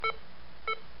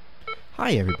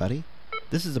Hi, everybody.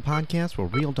 This is a podcast where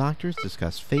real doctors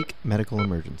discuss fake medical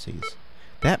emergencies.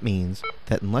 That means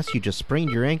that unless you just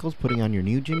sprained your ankles putting on your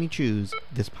new Jimmy Choos,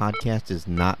 this podcast is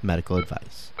not medical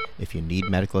advice. If you need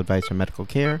medical advice or medical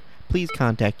care, please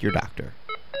contact your doctor.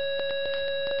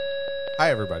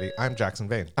 Hi, everybody. I'm Jackson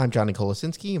Vane. I'm Johnny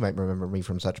Kolosinski. You might remember me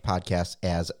from such podcasts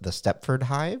as The Stepford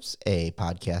Hives, a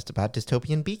podcast about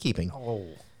dystopian beekeeping.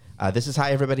 This is Hi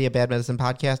Everybody, a Bad Medicine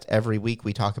podcast. Every week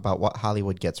we talk about what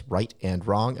Hollywood gets right and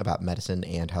wrong about medicine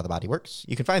and how the body works.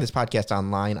 You can find this podcast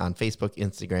online on Facebook,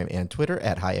 Instagram, and Twitter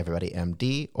at Hi Everybody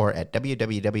MD or at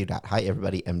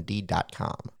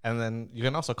www.hieverybodymd.com. And then you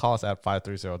can also call us at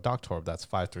 530-DOCTORB. That's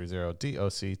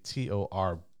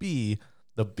 530-DOCTORB.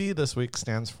 The B this week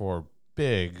stands for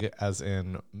Big, as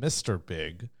in Mr.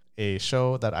 Big, a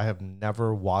show that I have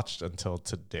never watched until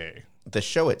today. The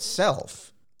show itself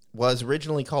was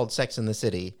originally called Sex and the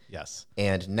City. Yes.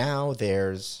 And now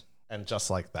there's... And Just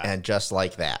Like That. And Just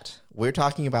Like That. We're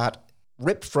talking about,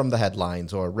 ripped from the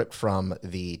headlines or ripped from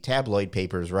the tabloid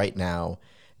papers right now,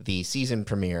 the series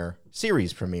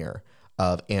premiere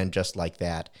of And Just Like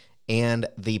That and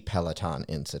the Peloton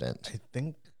incident.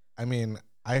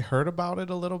 I heard about it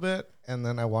a little bit, and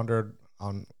then I wondered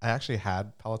I actually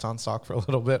had Peloton stock for a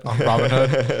little bit on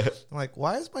Robinhood. I'm like,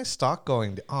 why is my stock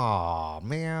going? Oh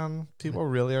man, people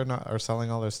really are selling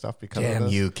all their stuff because Damn of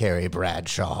this? you, Carrie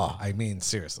Bradshaw. I mean,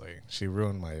 seriously, she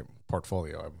ruined my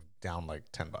portfolio. I'm down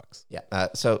like $10. Yeah.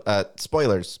 So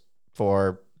spoilers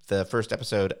for the first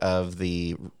episode of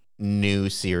the new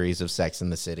series of Sex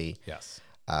and the City. Yes.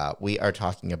 We are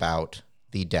talking about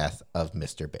the death of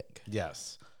Mr. Big.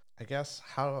 Yes. I guess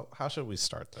how should we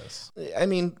start this? I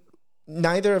mean,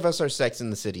 neither of us are Sex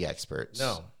and the City experts.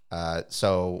 No.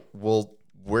 So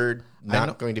we're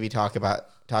not going to be talking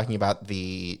about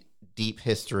the deep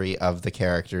history of the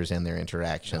characters and their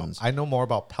interactions. No, I know more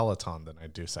about Peloton than I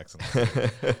do Sex and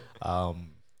the City.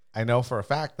 I know for a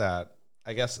fact that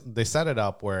I guess they set it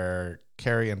up where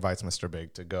Carrie invites Mr.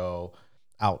 Big to go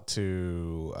out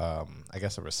to I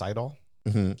guess a recital.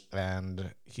 Mm-hmm.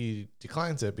 And he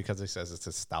declines it because he says it's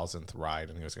his 1,000th ride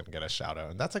and he was going to get a shout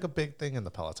out. And that's like a big thing in the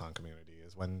Peloton community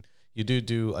is when you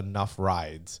do enough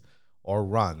rides or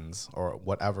runs or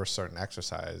whatever certain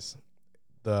exercise,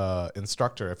 the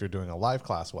instructor, if you're doing a live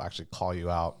class, will actually call you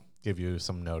out, give you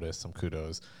some notice, some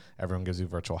kudos. Everyone gives you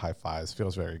virtual high fives.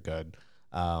 Feels very good.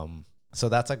 So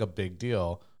that's like a big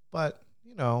deal. But,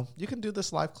 you can do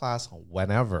this live class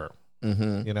whenever.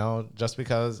 Mm-hmm. Just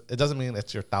because it doesn't mean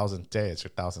it's your 1,000th day, it's your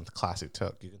 1,000th class you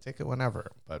took. You can take it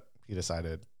whenever, but he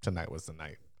decided tonight was the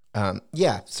night.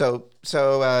 So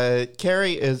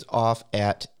Carrie is off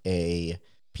at a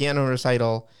piano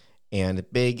recital, and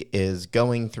Big is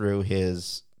going through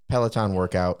his Peloton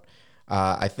workout.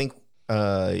 I think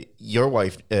your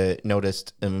wife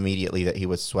noticed immediately that he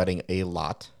was sweating a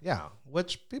lot. Yeah,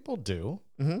 which people do.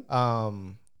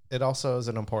 Mm-hmm. It also is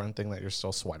an important thing that you're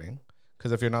still sweating.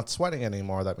 Because if you're not sweating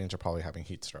anymore, that means you're probably having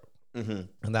heat stroke. Mm-hmm.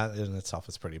 And that in itself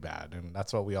is pretty bad. And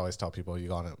that's what we always tell people. You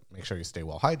got to make sure you stay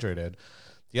well hydrated.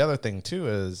 The other thing, too,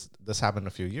 is this happened a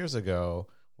few years ago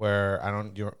where I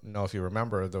don't know if you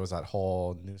remember, there was that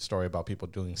whole news story about people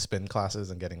doing spin classes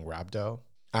and getting rhabdo.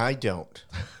 I don't.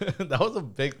 That was a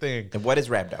big thing. And what is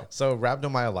rhabdo? So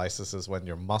rhabdomyolysis is when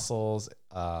your muscles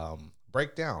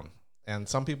break down. And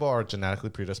some people are genetically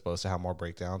predisposed to have more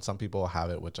breakdown. Some people have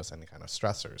it with just any kind of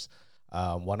stressors.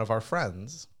 One of our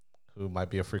friends, who might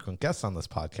be a frequent guest on this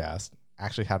podcast,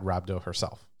 actually had rhabdo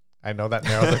herself. I know that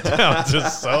narrows it down to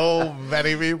so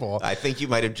many people. I think you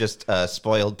might have just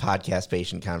spoiled podcast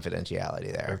patient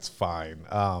confidentiality there. It's fine.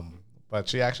 But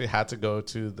she actually had to go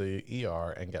to the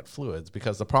ER and get fluids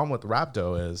because the problem with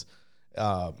rhabdo is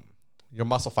your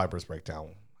muscle fibers break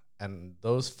down. And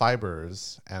those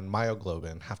fibers and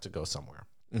myoglobin have to go somewhere.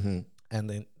 Mm-hmm.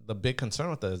 And the big concern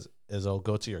with this is it'll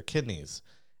go to your kidneys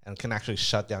and can actually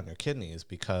shut down your kidneys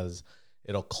because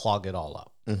it'll clog it all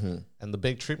up. Mm-hmm. And the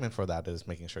big treatment for that is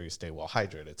making sure you stay well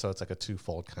hydrated. So it's like a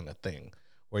twofold kind of thing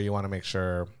where you want to make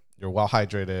sure you're well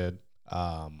hydrated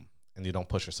and you don't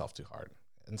push yourself too hard.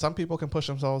 And some people can push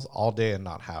themselves all day and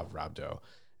not have rhabdo.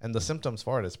 And the symptoms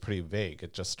for it is pretty vague.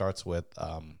 It just starts with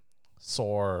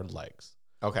sore legs.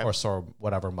 Okay. Or sore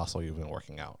whatever muscle you've been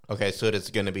working out. Okay, so it's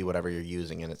going to be whatever you're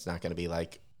using, and it's not going to be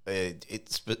like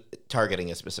it's targeting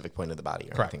a specific point of the body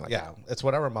or Correct. anything like that. Yeah, it's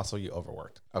whatever muscle you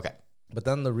overworked. Okay. But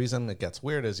then the reason it gets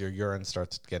weird is your urine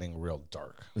starts getting real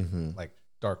dark, like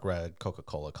dark red,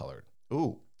 Coca-Cola colored.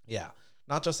 Ooh. Yeah.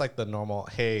 Not just like the normal,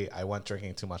 hey, I went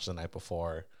drinking too much the night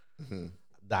before,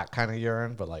 that kind of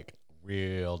urine, but like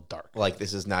real dark. Like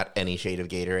this is not any shade of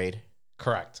Gatorade?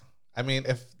 Correct. I mean,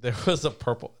 if there was a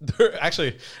purple,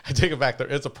 actually, I take it back. There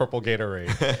is a purple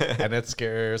Gatorade, and it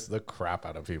scares the crap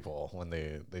out of people when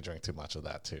they drink too much of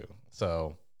that too.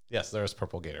 So yes, there is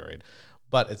purple Gatorade,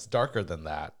 but it's darker than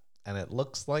that, and it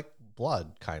looks like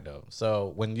blood, kind of.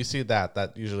 So when you see that,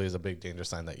 that usually is a big danger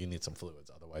sign that you need some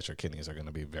fluids. Otherwise, your kidneys are going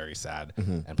to be very sad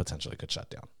and potentially could shut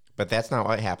down. But that's not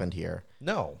what happened here.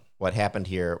 No. What happened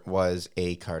here was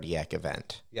a cardiac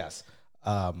event. Yes.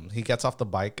 He gets off the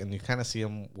bike and you kind of see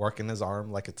him working his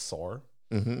arm like it's sore,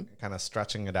 kind of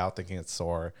stretching it out, thinking it's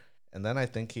sore. And then I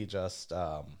think he just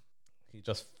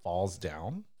falls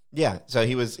down. Yeah. So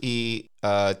he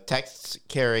texts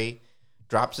Carrie,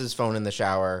 drops his phone in the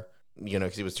shower,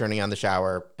 because he was turning on the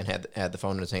shower and had the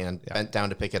phone in his hand, bent down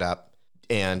to pick it up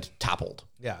and toppled.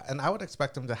 Yeah. And I would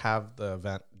expect him to have the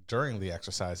event during the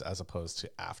exercise as opposed to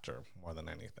after more than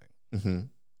anything.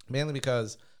 Mainly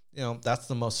because, that's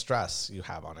the most stress you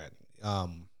have on it.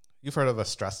 You've heard of a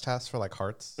stress test for like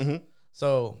hearts.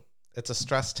 So it's a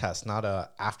stress test, not a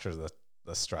after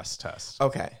the stress test.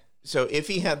 Okay. So if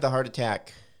he had the heart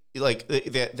attack, like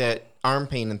that arm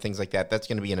pain and things like that, that's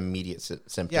going to be an immediate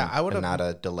symptom. Yeah, I would and not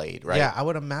a delayed, right? Yeah, I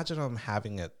would imagine him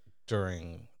having it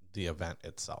during the event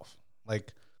itself.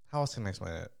 Like, how else can I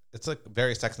explain it? It's like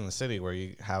very Sex in the City where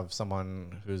you have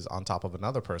someone who's on top of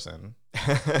another person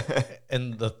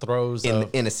in the throes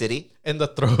in a city, in the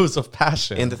throes of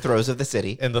passion, in the throes of the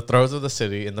city, in the throes of the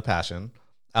city, in the passion.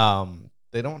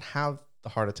 They don't have the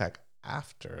heart attack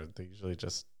after. They usually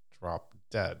just drop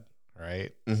dead,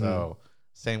 right? So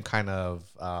same kind of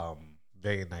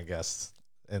vein, I guess,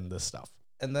 in this stuff.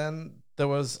 And then there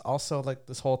was also like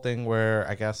this whole thing where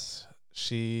I guess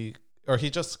he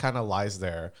just kind of lies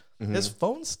there. His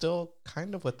phone's still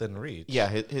kind of within reach. Yeah,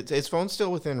 his phone's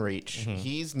still within reach.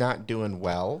 He's not doing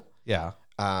well. Yeah.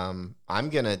 I'm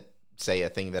going to say a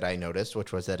thing that I noticed,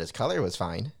 which was that his color was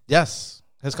fine. Yes,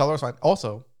 his color was fine.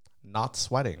 Also, not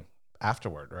sweating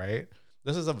afterward, right?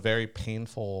 This is a very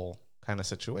painful kind of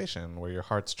situation where your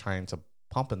heart's trying to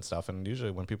pump and stuff. And usually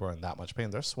when people are in that much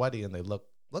pain, they're sweaty and they look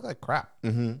like crap.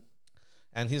 And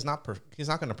he's not going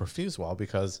to perfuse well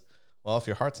because, well, if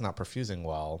your heart's not perfusing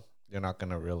well, you're not going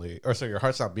to your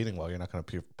heart's not beating well, you're not going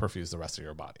to perfuse the rest of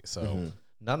your body. So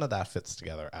none of that fits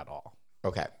together at all.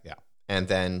 Okay. Yeah. And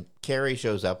then Carrie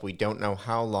shows up. We don't know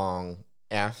how long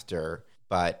after,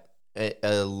 but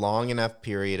a long enough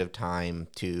period of time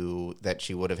that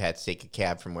she would have had to take a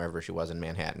cab from wherever she was in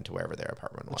Manhattan to wherever their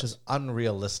apartment was. Which is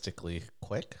unrealistically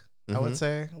quick, I would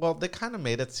say. Well, they kind of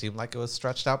made it seem like it was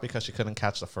stretched out because she couldn't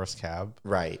catch the first cab.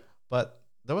 Right. But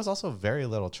there was also very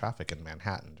little traffic in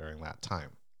Manhattan during that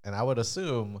time. And I would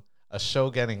assume a show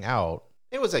getting out.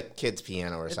 It was a kid's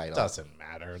piano recital. It doesn't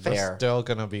matter. Fair. There's still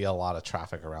going to be a lot of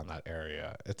traffic around that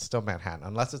area. It's still Manhattan.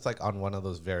 Unless it's like on one of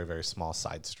those very, very small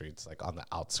side streets, like on the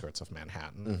outskirts of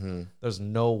Manhattan. There's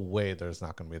no way there's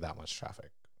not going to be that much traffic.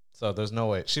 So there's no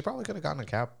way. She probably could have gotten a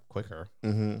cab quicker.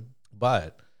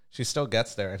 But she still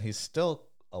gets there and he's still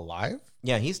alive.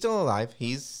 Yeah, he's still alive.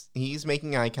 He's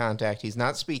making eye contact. He's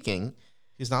not speaking.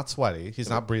 He's not sweaty. He's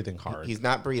not breathing hard. He's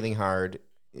not breathing hard.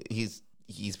 He's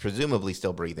presumably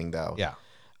still breathing though.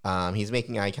 Yeah. He's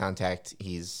making eye contact.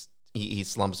 He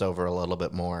slumps over a little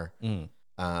bit more.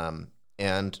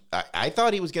 And I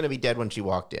thought he was going to be dead when she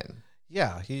walked in.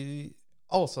 Yeah. They're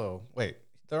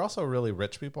also really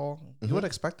rich people. You would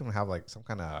expect them to have like some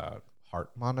kind of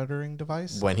heart monitoring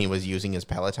device. When he was using his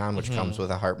Peloton, which comes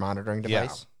with a heart monitoring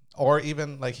device. Yeah. Or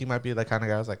even like he might be the kind of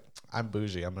guy who's like, I'm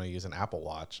bougie. I'm going to use an Apple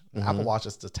Watch. Apple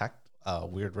Watches detect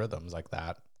weird rhythms like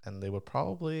that. And they would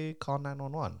probably call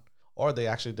 911. Or they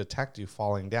actually detect you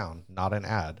falling down, not an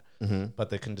ad, but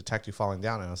they can detect you falling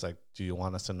down. And it's like, do you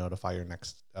want us to notify your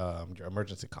next, your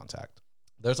emergency contact?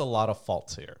 There's a lot of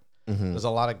faults here. There's a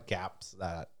lot of gaps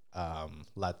that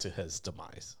led to his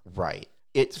demise. Right.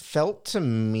 It felt to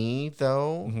me,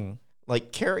 though,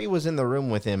 like Carrie was in the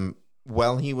room with him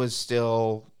while he was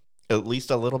still at least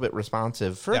a little bit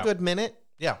responsive for a good minute.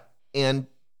 Yeah. And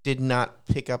did not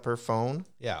pick up her phone.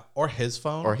 Yeah. Or his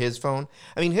phone.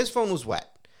 I mean, his phone was wet.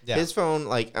 Yeah. His phone,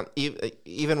 like,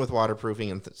 even with waterproofing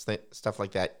and stuff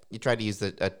like that, you try to use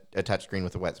a touchscreen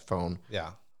with a wet phone.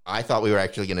 Yeah. I thought we were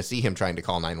actually going to see him trying to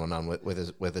call 911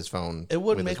 with his phone. It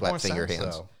would with make his wet more finger sense,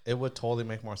 hands. though. It would totally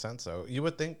make more sense, though. You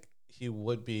would think he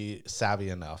would be savvy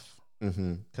enough.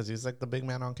 Because he's like the big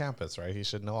man on campus, right? He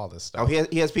should know all this stuff. Oh,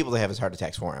 he has people to have his heart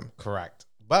attacks for him. Correct.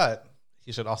 But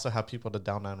he should also have people to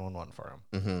dial 911 for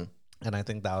him. And I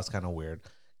think that was kind of weird.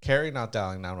 Carrie not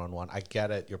dialing 911, I get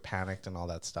it. You're panicked and all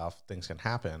that stuff. Things can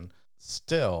happen.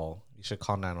 Still, you should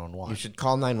call 911. You should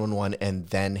call 911 and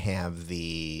then have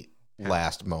the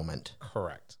last moment.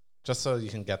 Correct. Just so you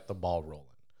can get the ball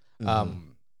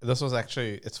rolling. this was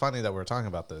actually, it's funny that we're talking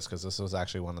about this because this was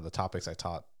actually one of the topics I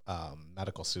taught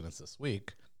medical students this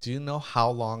week. Do you know how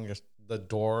long the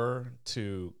door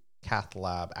to cath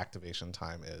lab activation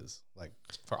time is, like,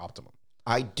 for Optimum?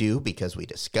 I do, because we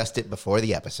discussed it before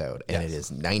the episode, and Yes. it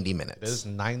is 90 minutes. It is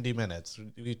 90 minutes.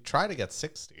 We try to get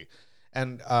 60.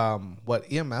 And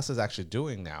what EMS is actually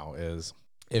doing now is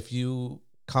if you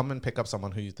come and pick up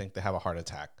someone who you think they have a heart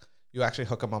attack, you actually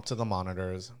hook them up to the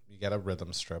monitors. You get a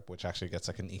rhythm strip, which actually gets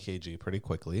like an EKG pretty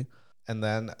quickly. And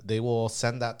then they will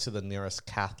send that to the nearest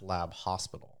cath lab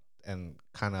hospital and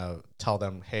kind of tell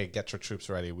them, hey, get your troops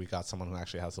ready. We got someone who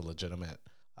actually has a legitimate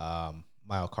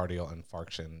myocardial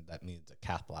infarction that needs a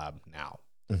cath lab now.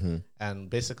 Mm-hmm. And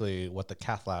basically what the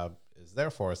cath lab is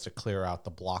there for is to clear out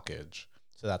the blockage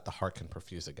so that the heart can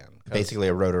perfuse again. Basically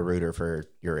a rotor-rooter for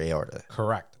your aorta.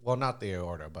 Correct. Well, not the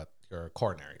aorta, but your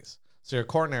coronaries. So your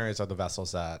coronaries are the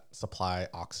vessels that supply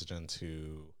oxygen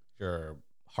to your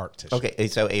heart tissue. Okay,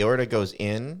 so aorta goes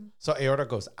in. So aorta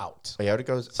goes out. Aorta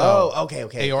goes. So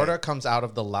okay. Aorta comes out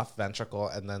of the left ventricle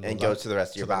and then goes to the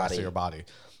rest of your body.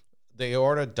 The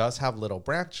aorta does have little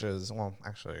branches. Well,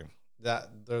 actually,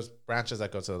 there's branches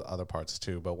that go to the other parts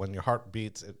too. But when your heart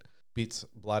beats, it beats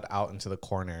blood out into the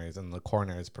coronaries, and the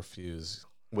coronaries perfuse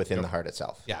within the heart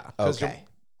itself. Yeah. Okay.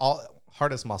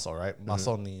 Heart is muscle, right?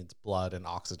 Muscle needs blood and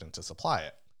oxygen to supply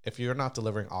it. If you're not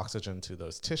delivering oxygen to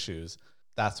those tissues,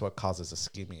 that's what causes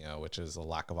ischemia, which is a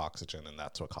lack of oxygen, and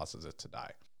that's what causes it to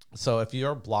die. So if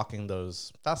you're blocking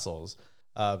those vessels,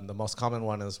 the most common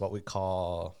one is what we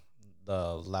call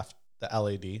the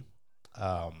LAD,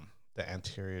 the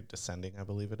anterior descending, I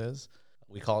believe it is.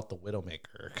 We call it the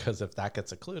widowmaker, because if that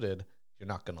gets occluded, you're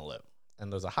not going to live.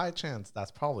 And there's a high chance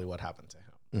that's probably what happened to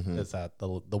him, is that the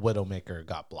widowmaker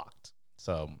got blocked.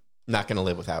 So not going to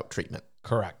live without treatment.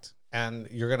 Correct. And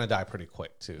you're going to die pretty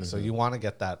quick too. So you want to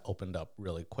get that opened up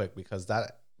really quick, because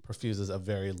that perfuses a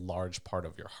very large part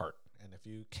of your heart. And if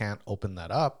you can't open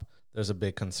that up, there's a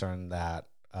big concern that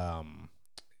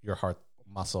your heart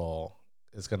muscle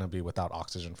is going to be without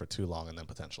oxygen for too long and then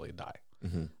potentially die.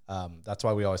 That's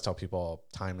why we always tell people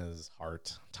time is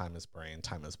heart, time is brain,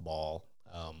 time is ball.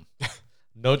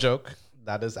 No joke.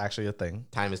 That is actually a thing.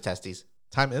 Time is testes.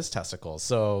 Time is testicles.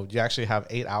 So you actually have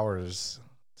 8 hours.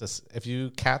 If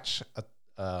you catch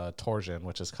a torsion,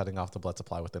 which is cutting off the blood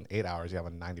supply, within 8 hours, you have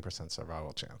a 90%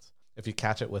 survival chance. If you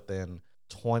catch it within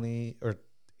 20 or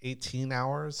 18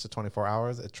 hours to 24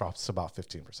 hours, it drops to about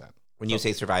 15%. When you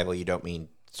say survival, you don't mean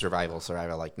survival,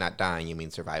 like not dying. You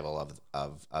mean survival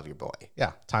of your boy.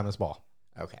 Yeah, time is ball.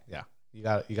 Okay. Yeah, you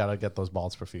got to get those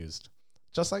balls perfused,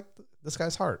 just like this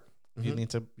guy's heart. You need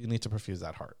to perfuse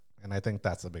that heart, and I think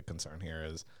that's the big concern here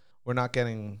is we're not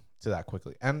getting to that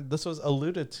quickly. And this was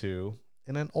alluded to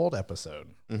in an old episode,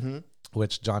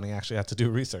 which Johnny actually had to do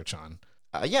research on.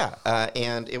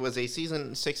 And it was a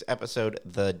season 6 episode,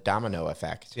 The Domino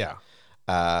Effect. Yeah,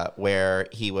 where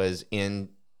he was in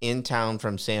town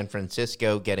from San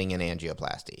Francisco getting an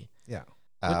angioplasty. Yeah,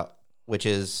 which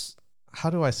is, how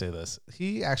do I say this?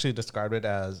 He actually described it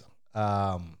as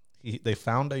they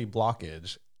found a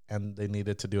blockage and they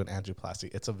needed to do an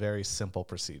angioplasty. It's a very simple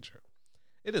procedure.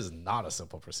 It is not a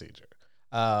simple procedure.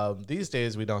 These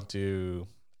days I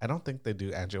don't think they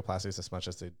do angioplasties as much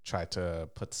as they try to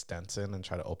put stents in and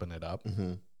try to open it up.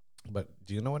 But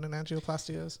do you know what an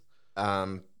angioplasty is?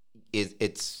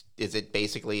 Is it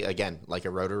basically, again, like a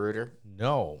rotor-rooter?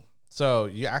 No. So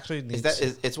you actually need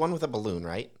it's one with a balloon,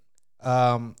 right?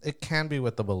 It can be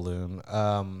with the balloon.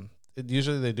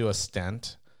 Usually they do a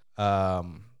stent.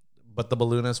 But the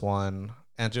balloon is one.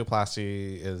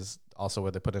 Angioplasty is also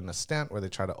where they put in a stent where they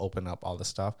try to open up all the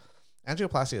stuff.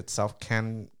 Angioplasty itself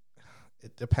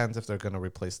it depends if they're going to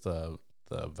replace the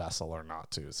vessel or not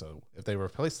too. So if they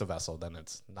replace the vessel, then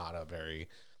it's not a very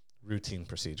routine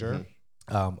procedure.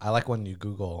 I like when you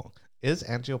Google, is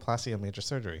angioplasty a major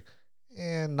surgery?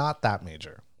 And not that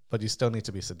major, but you still need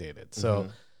to be sedated. So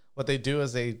what they do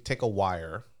is they take a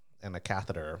wire and a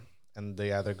catheter, and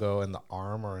they either go in the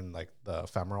arm or in like the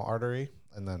femoral artery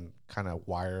and then kind of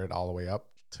wire it all the way up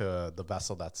to the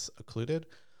vessel that's occluded.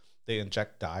 They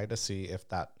inject dye to see if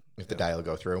the dye will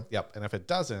go through. Yep. And if it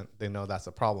doesn't, they know that's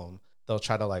a problem. They'll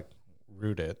try to like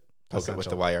root it. Poke it with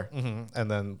the wire.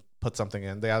 And then put something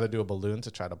in. They either do a balloon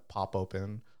to try to pop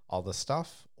open all the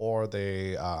stuff, or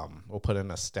they will put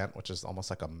in a stent, which is almost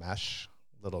like a mesh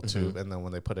little tube. And then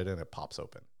when they put it in, it pops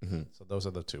open. So those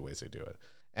are the two ways they do it.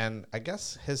 And I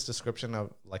guess his description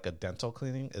of like a dental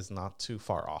cleaning is not too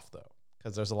far off though,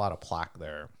 because there's a lot of plaque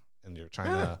there and you're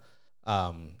trying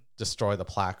to destroy the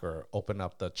plaque or open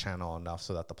up the channel enough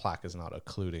so that the plaque is not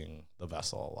occluding the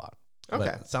vessel a lot. Okay.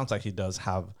 But it sounds like he does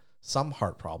have some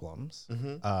heart problems.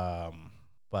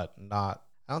 but not.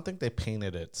 I don't think they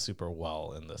painted it super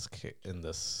well in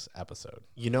this episode.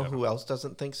 You know who else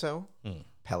doesn't think so?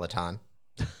 Peloton.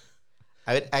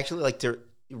 I would actually like to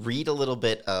read a little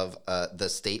bit of the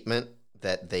statement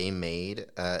that they made.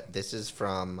 This is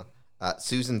from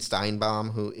Susan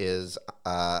Steinbaum, who is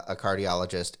a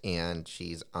cardiologist, and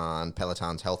she's on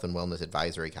Peloton's Health and Wellness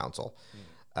Advisory Council.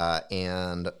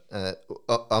 And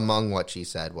among what she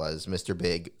said was Mr.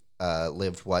 Big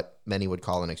lived what many would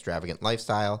call an extravagant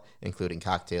lifestyle, including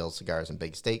cocktails, cigars, and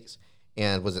big steaks,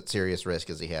 and was at serious risk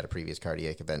as he had a previous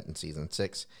cardiac event in season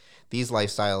 6. These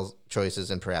lifestyle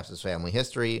choices and perhaps his family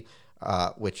history,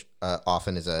 which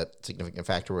often is a significant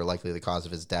factor, were likely the cause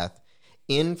of his death.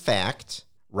 In fact,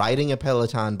 riding a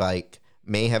Peloton bike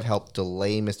may have helped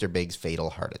delay Mr. Big's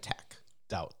fatal heart attack.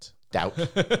 Doubt.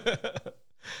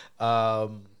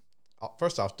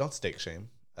 First off, don't stake shame.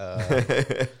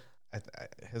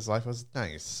 His life was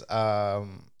nice.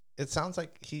 It sounds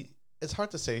like it's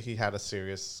hard to say he had a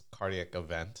serious cardiac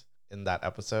event in that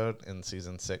episode in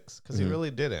season 6 because he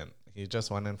really didn't. He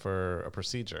just went in for a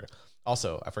procedure.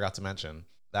 Also, I forgot to mention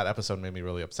that episode made me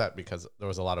really upset because there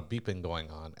was a lot of beeping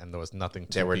going on and there was nothing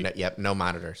to beep. No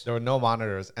monitors. There were no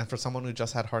monitors. And for someone who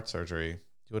just had heart surgery,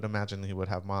 you would imagine he would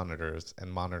have monitors and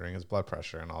monitoring his blood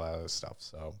pressure and all that other stuff.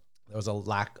 So there was a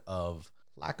lack of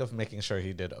making sure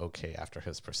he did okay after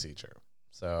his procedure.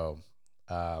 So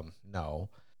no,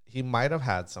 he might have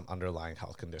had some underlying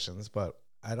health conditions, but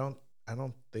I don't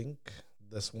think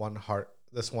this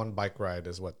one bike ride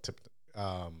is what tipped.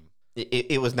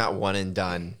 It was not one and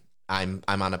done. I'm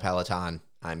on a Peloton.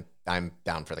 I'm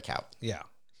down for the count. Yeah,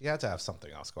 he had to have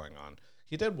something else going on.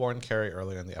 He did warn Carrie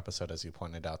earlier in the episode, as you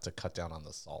pointed out, to cut down on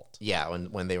the salt. Yeah,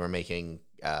 when they were making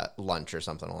lunch or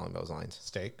something along those lines.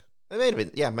 Steak. It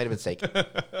might have been steak.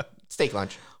 Steak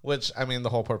lunch. Which, I mean, the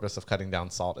whole purpose of cutting down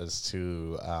salt is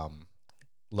to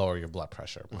lower your blood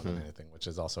pressure more than anything, which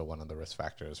is also one of the risk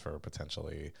factors for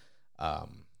potentially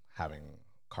having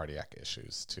cardiac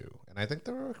issues too. And I think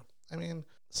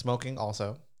smoking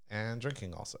also and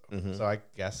drinking also. So I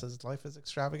guess his life is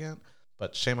extravagant,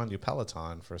 but shame on you,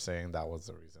 Peloton, for saying that was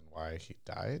the reason why he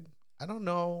died. I don't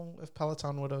know if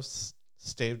Peloton would have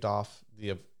staved off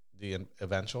the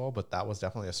eventual, but that was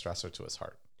definitely a stressor to his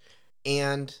heart.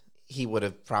 And he would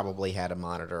have probably had a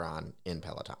monitor on in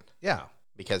Peloton. Yeah.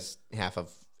 Because half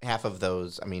of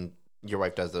those, I mean, your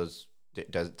wife does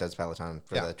Peloton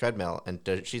for the treadmill, and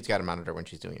she's got a monitor when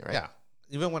she's doing it, right? Yeah.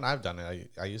 Even when I've done it,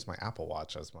 I use my Apple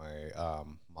Watch as my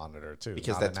monitor too.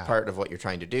 Because that's part of what you're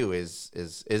trying to do. Is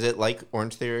it like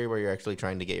Orange Theory, where you're actually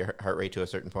trying to get your heart rate to a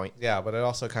certain point? Yeah, but it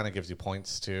also kind of gives you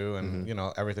points too, and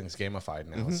everything's gamified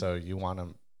now, so you want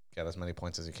to get as many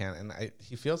points as you can. And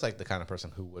he feels like the kind of person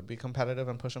who would be competitive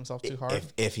and push himself too hard.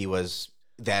 If he was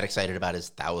that excited about his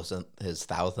thousandth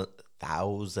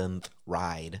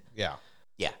ride. Yeah.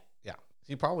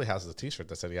 He probably has the T-shirt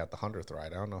that said he had the 100th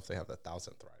ride. I don't know if they have the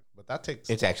 1000th ride, but that takes.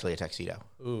 It's actually a tuxedo.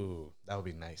 Ooh, that would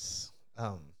be nice.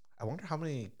 I wonder how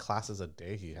many classes a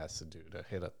day he has to do to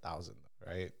hit 1,000,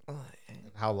 right?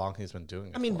 And how long he's been doing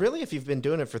it. I mean, for. Really, if you've been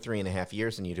doing it for 3.5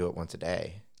 years and you do it once a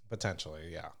day,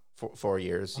 potentially, yeah. 4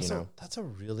 years, also, that's a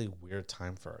really weird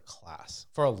time for a class,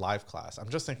 for a live class. I'm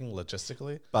just thinking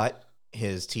logistically. But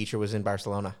his teacher was in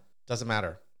Barcelona. Doesn't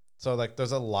matter. So,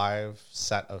 there's a live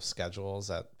set of schedules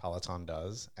that Peloton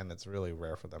does, and it's really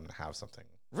rare for them to have something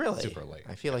really super late.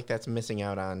 I feel like that's missing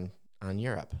out on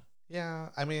Europe. Yeah,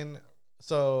 I mean,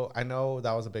 so I know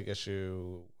that was a big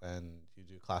issue when you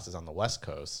do classes on the West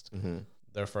Coast.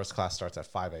 Their first class starts at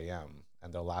 5 a.m.,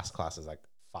 and their last class is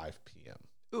 5 p.m.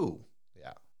 Ooh.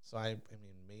 Yeah. So, I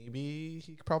mean, maybe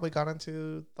he probably got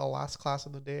into the last class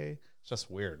of the day. It's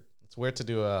just weird. It's weird to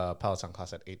do a Peloton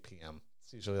class at 8 p.m.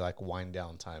 It's usually wind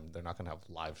down time. They're not going to have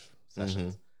live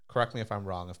sessions. Correct me if I'm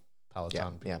wrong. If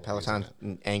Peloton, yeah, Peloton,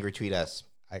 angry tweet us.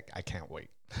 I can't wait.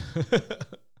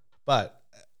 But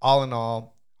all in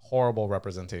all, horrible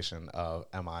representation of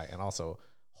MI, and also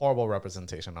horrible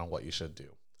representation on what you should do.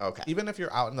 Okay. Even if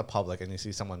you're out in the public and you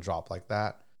see someone drop like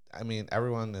that, I mean,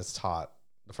 everyone is taught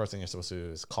the first thing you're supposed to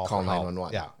do is call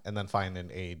 911. Yeah, and then find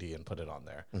an AED and put it on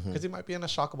there because he might be in a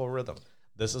shockable rhythm.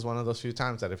 This is one of those few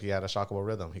times that if he had a shockable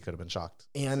rhythm, he could have been shocked.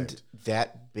 And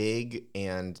that big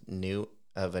and new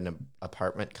of an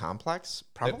apartment complex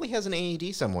probably has an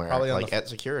AED somewhere, probably at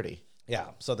security. Yeah,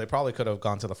 so they probably could have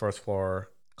gone to the first floor,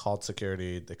 called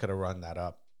security. They could have run that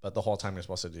up. But the whole time you're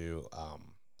supposed to do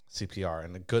CPR.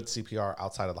 And a good CPR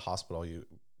outside of the hospital, you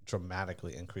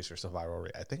dramatically increase your survival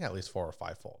rate. I think at least 4 or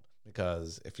 5-fold.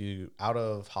 Because if you out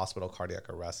of hospital cardiac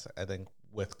arrest, I think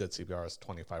with good CPR is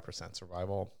 25%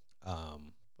 survival.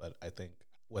 But I think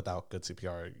without good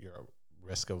CPR, your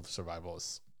risk of survival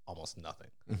is almost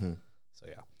nothing. So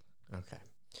yeah. Okay.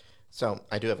 So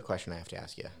I do have a question I have to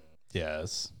ask you.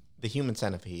 Yes. The Human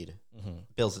Centipede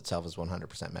bills itself as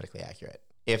 100% medically accurate.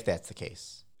 If that's the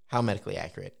case, how medically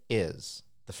accurate is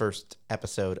the first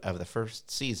episode of the first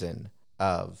season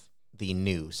of the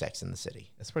new Sex and the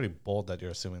City? It's pretty bold that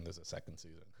you're assuming there's a second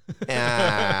season.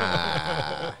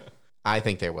 I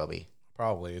think there will be.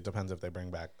 Probably. It depends if they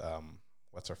bring back,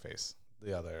 what's her face?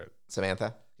 The other.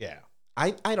 Samantha? Yeah.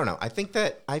 I don't know.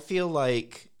 I feel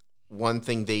like one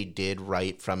thing they did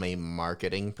right from a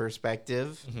marketing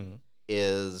perspective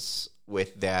is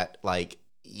with that, like,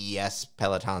 yes,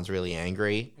 Peloton's really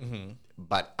angry,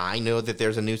 but I know that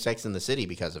there's a new Sex in the City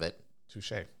because of it.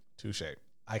 Touche.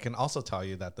 I can also tell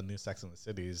you that the new Sex in the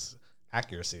City's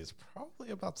accuracy is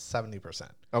probably about 70%.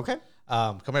 Okay.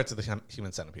 Compared to the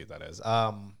Human Centipede, that is.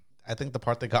 I think the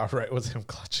part they got right was him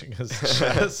clutching his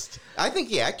chest. I think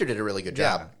the actor did a really good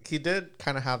job. He did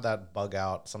kind of have that bug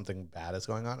out, something bad is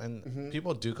going on. And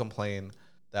people do complain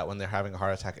that when they're having a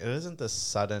heart attack, it isn't this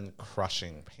sudden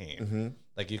crushing pain.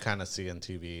 Like you kind of see in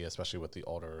TV, especially with the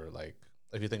older, like,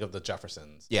 if you think of the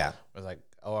Jeffersons. Yeah. It's like,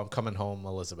 oh, I'm coming home,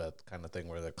 Elizabeth, kind of thing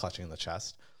where they're clutching the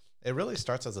chest. It really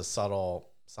starts as a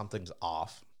subtle, something's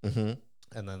off. And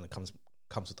then it comes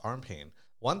with arm pain.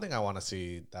 One thing I want to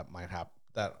see that might happen,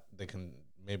 that they can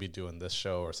maybe do in this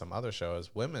show or some other show,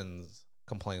 is women's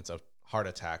complaints of heart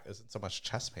attack isn't so much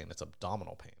chest pain, it's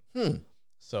abdominal pain.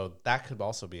 So that could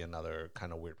also be another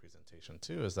kind of weird presentation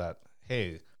too, is that,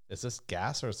 hey, is this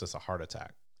gas or is this a heart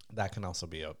attack? That can also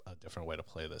be a different way to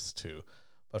play this too.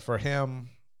 But for him,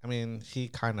 I mean, he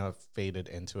kind of faded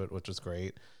into it, which was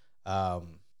great.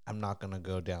 I'm not going to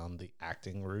go down the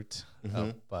acting route,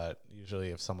 but usually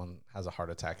if someone has a heart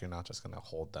attack, you're not just going to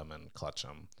hold them and clutch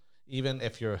them. Even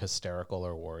if you're hysterical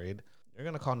or worried, you're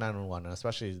going to call 911, and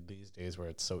especially these days where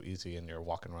it's so easy and you're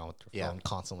walking around with your phone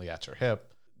constantly at your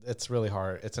hip, it's really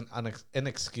hard. It's an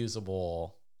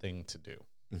inexcusable thing to do.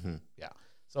 Yeah.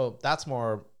 So that's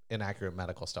more inaccurate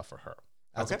medical stuff for her.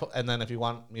 And then if you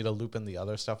want me to loop in the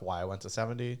other stuff, why I went to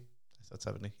 70, I said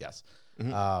 70? Yes.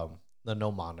 The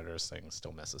no monitors thing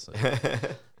still messes me.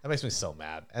 That makes me so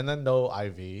mad. And then no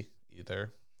IV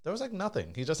either. There was like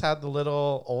nothing. He just had the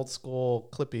little old school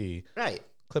clippy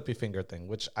finger thing,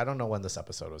 which I don't know when this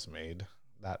episode was made.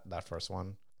 That first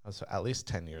one was at least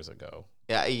 10 years ago.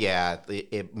 Yeah.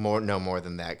 No more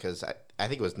than that, because I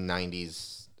think it was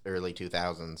 90s, early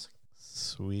 2000s.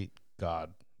 Sweet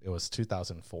God, it was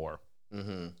 2004.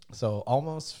 So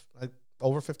almost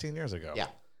over 15 years ago. Yeah.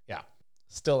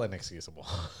 Still inexcusable,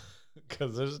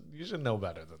 because you should know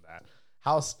better than that.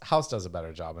 House does a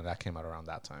better job, and that came out around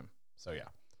that time. So yeah.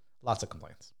 Lots of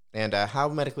complaints. And how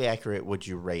medically accurate would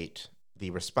you rate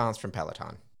the response from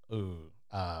Peloton? Ooh,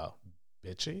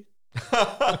 bitchy?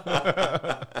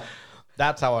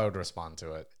 That's how I would respond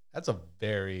to it. That's a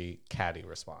very catty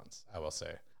response, I will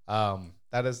say.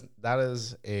 That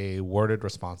is a worded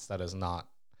response that is not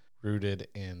rooted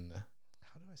in,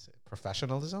 how do I say,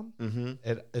 professionalism.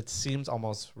 It seems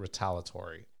almost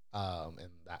retaliatory in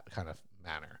that kind of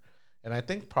manner. And I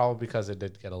think probably because it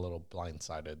did get a little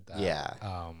blindsided that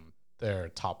their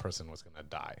top person was going to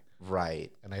die.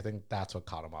 Right. And I think that's what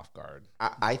caught him off guard.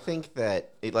 I think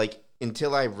that,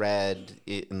 until I read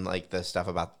it in, the stuff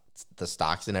about the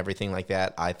stocks and everything like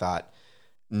that, I thought,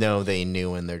 no, they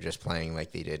knew and they're just playing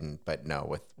like they didn't. But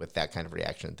no, with that kind of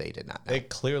reaction, they did not know. They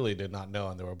clearly did not know,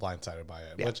 and they were blindsided by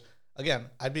it. Yeah. Which, again,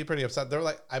 I'd be pretty upset. They're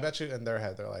like, I bet you in their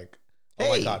head, they're like, oh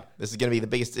my God. This is going to be the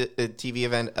biggest TV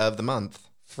event of the month.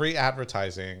 Free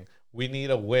advertising. We need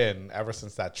a win ever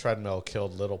since that treadmill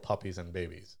killed little puppies and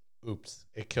babies. Oops.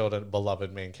 It killed a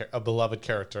beloved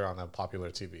character on a popular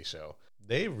TV show.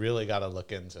 They really got to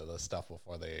look into this stuff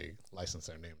before they license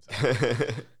their names.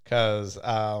 Because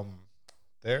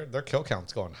their kill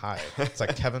count's going high. It's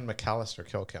like Kevin McAllister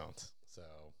kill count. So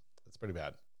it's pretty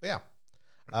bad. But yeah.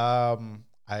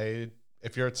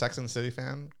 If you're a Sex and the City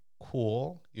fan,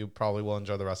 cool. You probably will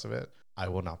enjoy the rest of it. I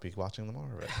will not be watching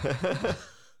more of it.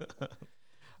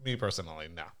 Me personally,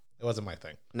 no. It wasn't my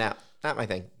thing. No, not my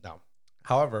thing. No.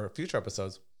 However, future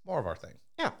episodes, more of our thing.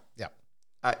 Yeah.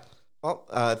 All right. Well,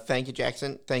 thank you,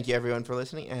 Jackson. Thank you, everyone, for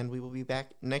listening, and we will be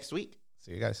back next week.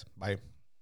 See you guys. Bye.